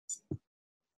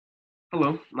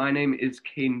Hello, my name is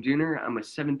Caeden Dooner. I'm a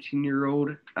 17-year-old.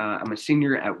 I'm a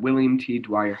senior at William T.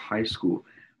 Dwyer High School.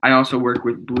 I also work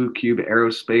with Blue Cube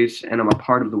Aerospace, and I'm a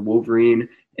part of the Wolverine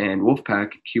and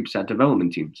Wolfpack CubeSat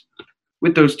development teams.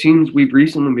 With those teams, we've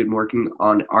recently been working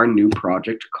on our new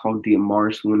project called the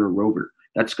Mars Lunar Rover.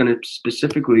 That's going to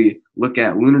specifically look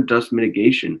at lunar dust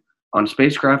mitigation on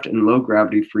spacecraft and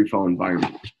low-gravity freefall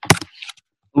environments.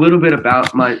 A little bit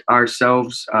about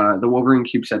ourselves. The Wolverine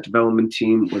CubeSat development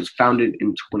team was founded in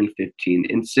 2015,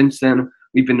 and since then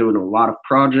we've been doing a lot of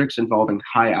projects involving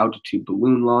high altitude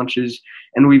balloon launches,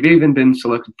 and we've even been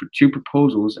selected for two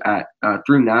proposals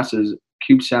through NASA's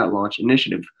CubeSat launch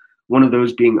initiative. One of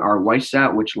those being our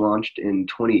WISeSat, which launched in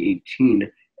 2018,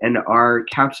 and our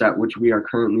CapSat, which we are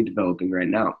currently developing right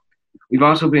now. We've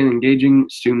also been engaging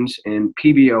students in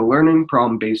PBL learning,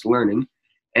 problem-based learning.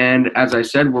 And as I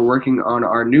said, we're working on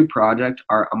our new project,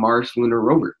 our Mars Lunar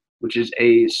Rover, which is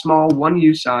a small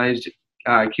one-U-sized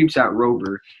CubeSat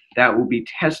rover that will be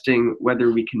testing whether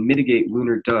we can mitigate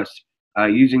lunar dust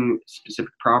using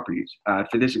specific properties.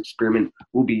 For this experiment,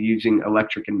 we'll be using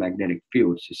electric and magnetic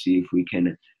fields to see if we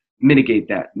can mitigate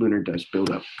that lunar dust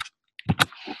buildup.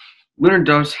 Lunar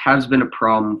dust has been a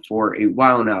problem for a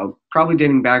while now, probably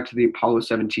dating back to the Apollo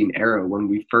 17 era when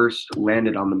we first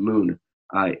landed on the moon.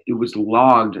 It was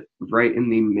logged right in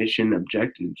the mission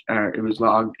objectives. It was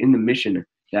logged in the mission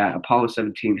that Apollo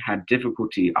 17 had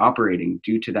difficulty operating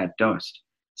due to that dust.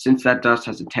 Since that dust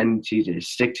has a tendency to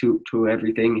stick to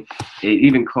everything, it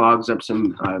even clogs up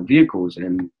some vehicles,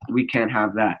 and we can't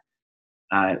have that.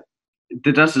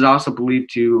 The dust is also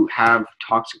believed to have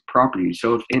toxic properties,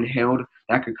 so if inhaled,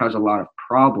 that could cause a lot of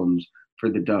problems for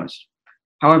the dust.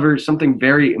 However, something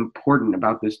very important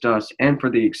about this dust and for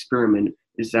the experiment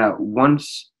is that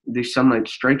once the sunlight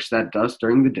strikes that dust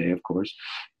during the day, of course,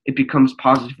 it becomes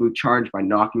positively charged by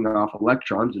knocking off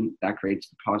electrons, and that creates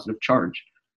the positive charge.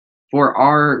 For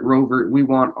our rover, we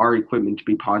want our equipment to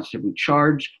be positively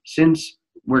charged. Since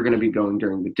we're going to be going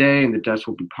during the day and the dust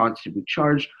will be positively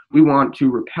charged, we want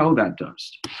to repel that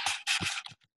dust.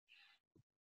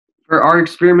 For our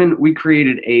experiment, we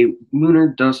created a lunar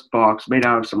dust box made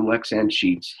out of some Lexan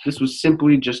sheets. This was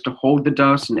simply just to hold the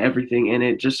dust and everything in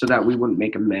it, just so that we wouldn't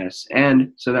make a mess,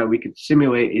 and so that we could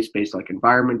simulate a space-like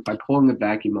environment by pulling the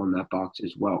vacuum on that box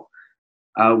as well.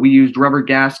 We used rubber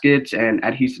gaskets and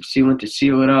adhesive sealant to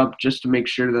seal it up, just to make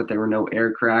sure that there were no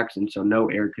air cracks and so no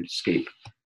air could escape.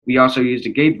 We also used a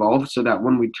gate valve so that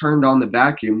when we turned on the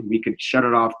vacuum, we could shut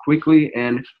it off quickly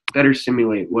and better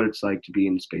simulate what it's like to be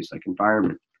in a space-like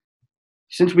environment.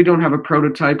 Since we don't have a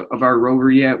prototype of our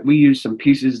rover yet, we used some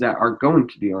pieces that are going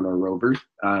to be on our rover,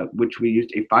 which we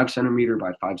used a 5 centimeter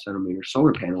by 5 centimeter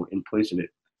solar panel in place of it.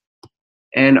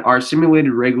 And our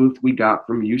simulated regolith we got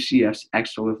from UCF's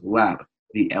Exolith Lab,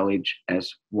 the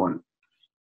LHS-1.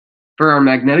 For our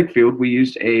magnetic field, we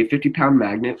used a 50-pound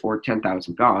magnet or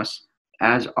 10,000 Gauss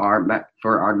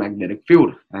for our magnetic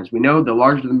field. As we know, the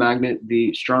larger the magnet,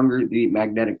 the stronger the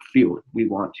magnetic field. We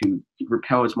want to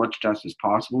repel as much dust as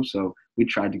possible, so we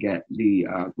tried to get the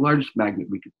largest magnet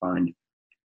we could find.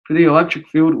 For the electric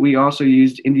field, we also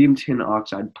used indium tin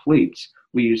oxide plates.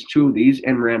 We used two of these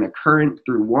and ran a current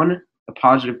through one, a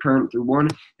positive current through one,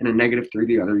 and a negative through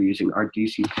the other using our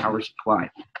DC power supply.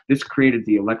 This created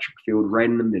the electric field right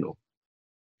in the middle.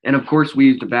 And of course, we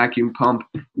used a vacuum pump.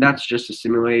 That's just to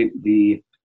simulate the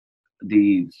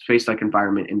space-like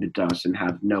environment in the dust and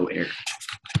have no air.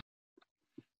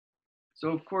 So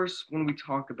of course, when we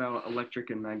talk about electric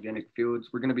and magnetic fields,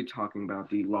 we're going to be talking about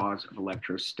the laws of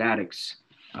electrostatics.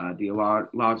 The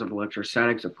laws of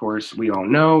electrostatics, of course, we all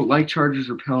know, like charges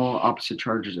repel, opposite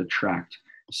charges attract.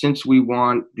 Since we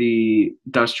want the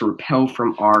dust to repel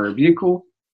from our vehicle,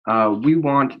 we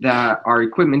want that our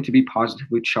equipment to be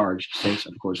positively charged, since,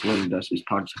 of course, lunar dust is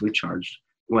positively charged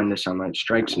when the sunlight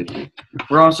strikes it.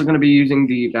 We're also going to be using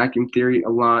the vacuum theory a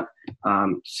lot.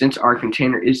 Since our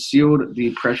container is sealed,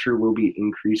 the pressure will be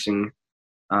increasing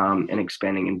and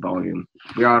expanding in volume.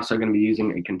 We're also going to be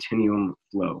using a continuum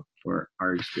flow for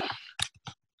our experiment.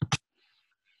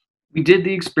 We did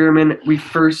the experiment. We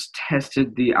first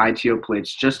tested the ITO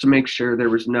plates just to make sure there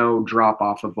was no drop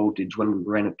off of voltage when we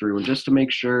ran it through, and just to make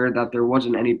sure that there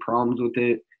wasn't any problems with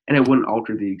it and it wouldn't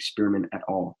alter the experiment at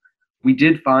all. We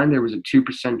did find there was a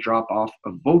 2% drop off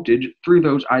of voltage through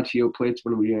those ITO plates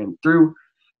when we ran through.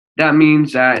 That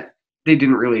means that they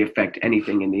didn't really affect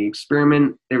anything in the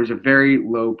experiment. There was a very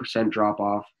low percent drop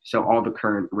off, so all the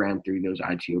current ran through those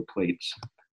ITO plates.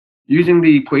 Using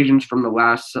the equations from the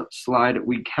last slide,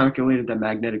 we calculated the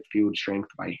magnetic field strength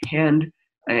by hand,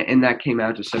 and that came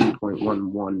out to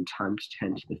 7.11 times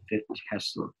 10 to the 5th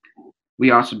Tesla. We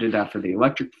also did that for the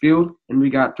electric field, and we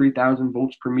got 3,000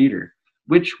 volts per meter.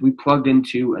 which we plugged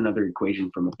into another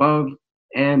equation from above,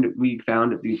 and we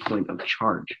found the point of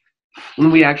charge.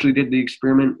 When we actually did the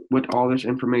experiment with all this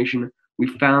information, we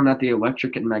found that the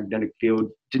electric and magnetic field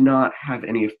did not have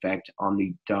any effect on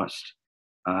the dust.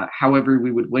 However,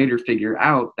 we would later figure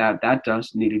out that that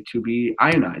dust needed to be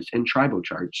ionized and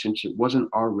tribocharged since it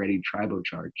wasn't already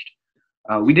tribocharged.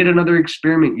 We did another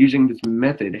experiment using this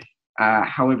method.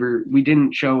 However, we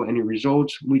didn't show any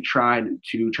results. We tried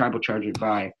to tribocharge it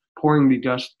by pouring the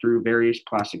dust through various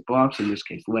plastic blocks, in this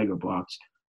case Lego blocks,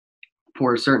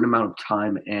 for a certain amount of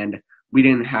time, and we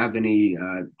didn't have any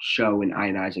show in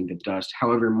ionizing the dust.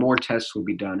 However, more tests will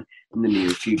be done in the near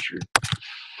future.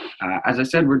 As I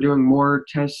said, we're doing more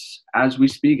tests as we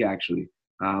speak, actually.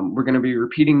 We're going to be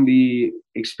repeating the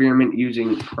experiment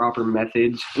using proper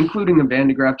methods, including the Van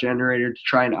de Graaff generator to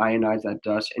try and ionize that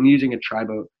dust, and using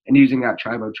that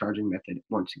tribocharging method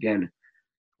once again.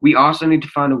 We also need to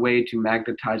find a way to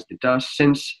magnetize the dust,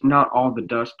 since not all the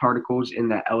dust particles in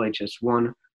that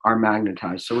LHS-1 are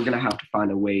magnetized. So we're going to have to find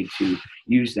a way to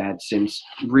use that, since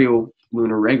real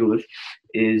lunar regolith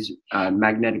is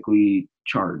magnetically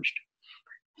charged.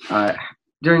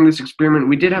 During this experiment,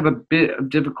 we did have a bit of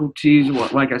difficulties.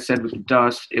 Like I said, with the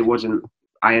dust, it wasn't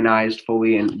ionized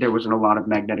fully, and there wasn't a lot of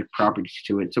magnetic properties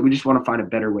to it. So we just want to find a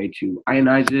better way to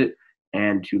ionize it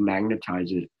and to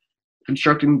magnetize it.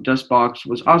 Constructing the dust box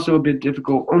was also a bit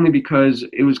difficult, only because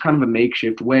it was kind of a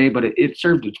makeshift way, but it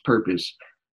served its purpose.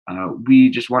 We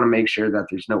just want to make sure that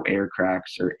there's no air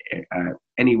cracks or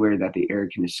anywhere that the air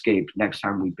can escape next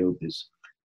time we build this.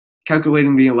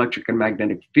 Calculating the electric and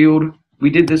magnetic field.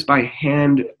 We did this by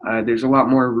hand. There's a lot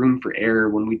more room for error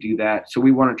when we do that, so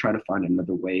we want to try to find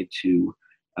another way to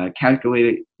calculate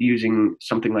it using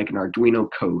something like an Arduino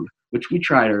code, which we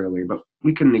tried earlier, but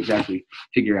we couldn't exactly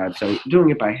figure out. So doing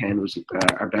it by hand was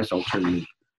our best alternative,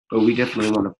 but we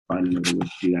definitely want to find another way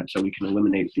to do that so we can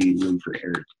eliminate the room for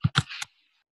error.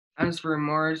 As for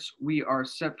Mars, we are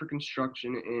set for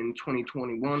construction in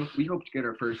 2021. We hope to get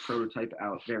our first prototype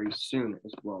out very soon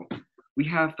as well. We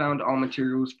have found all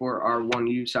materials for our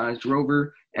 1U-sized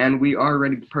rover, and we are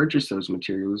ready to purchase those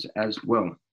materials as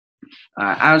well.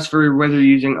 As for whether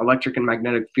using electric and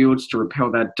magnetic fields to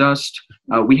repel that dust,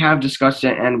 we have discussed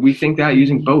it, and we think that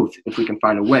using both, if we can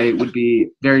find a way, would be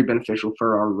very beneficial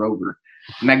for our rover.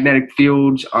 Magnetic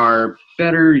fields are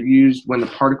better used when the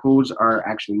particles are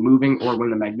actually moving or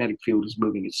when the magnetic field is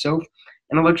moving itself,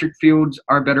 and electric fields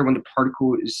are better when the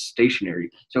particle is stationary.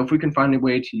 So if we can find a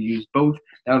way to use both,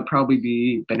 that would probably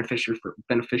be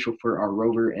beneficial for our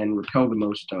rover and repel the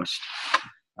most dust.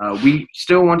 We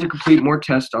still want to complete more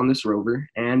tests on this rover,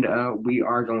 and we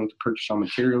are going to purchase all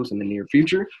materials in the near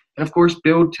future, and of course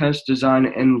build, test, design,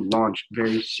 and launch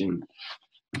very soon.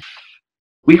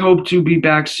 We hope to be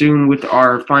back soon with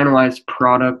our finalized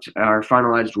product, our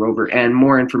finalized rover, and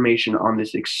more information on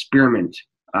this experiment.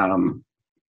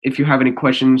 If you have any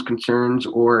questions, concerns,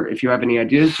 or if you have any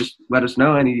ideas, just let us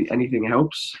know. Anything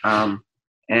helps.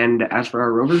 And as for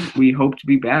our rover, we hope to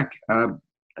be back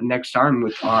next time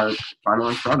with our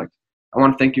finalized product. I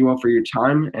want to thank you all for your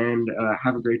time, and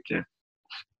have a great day.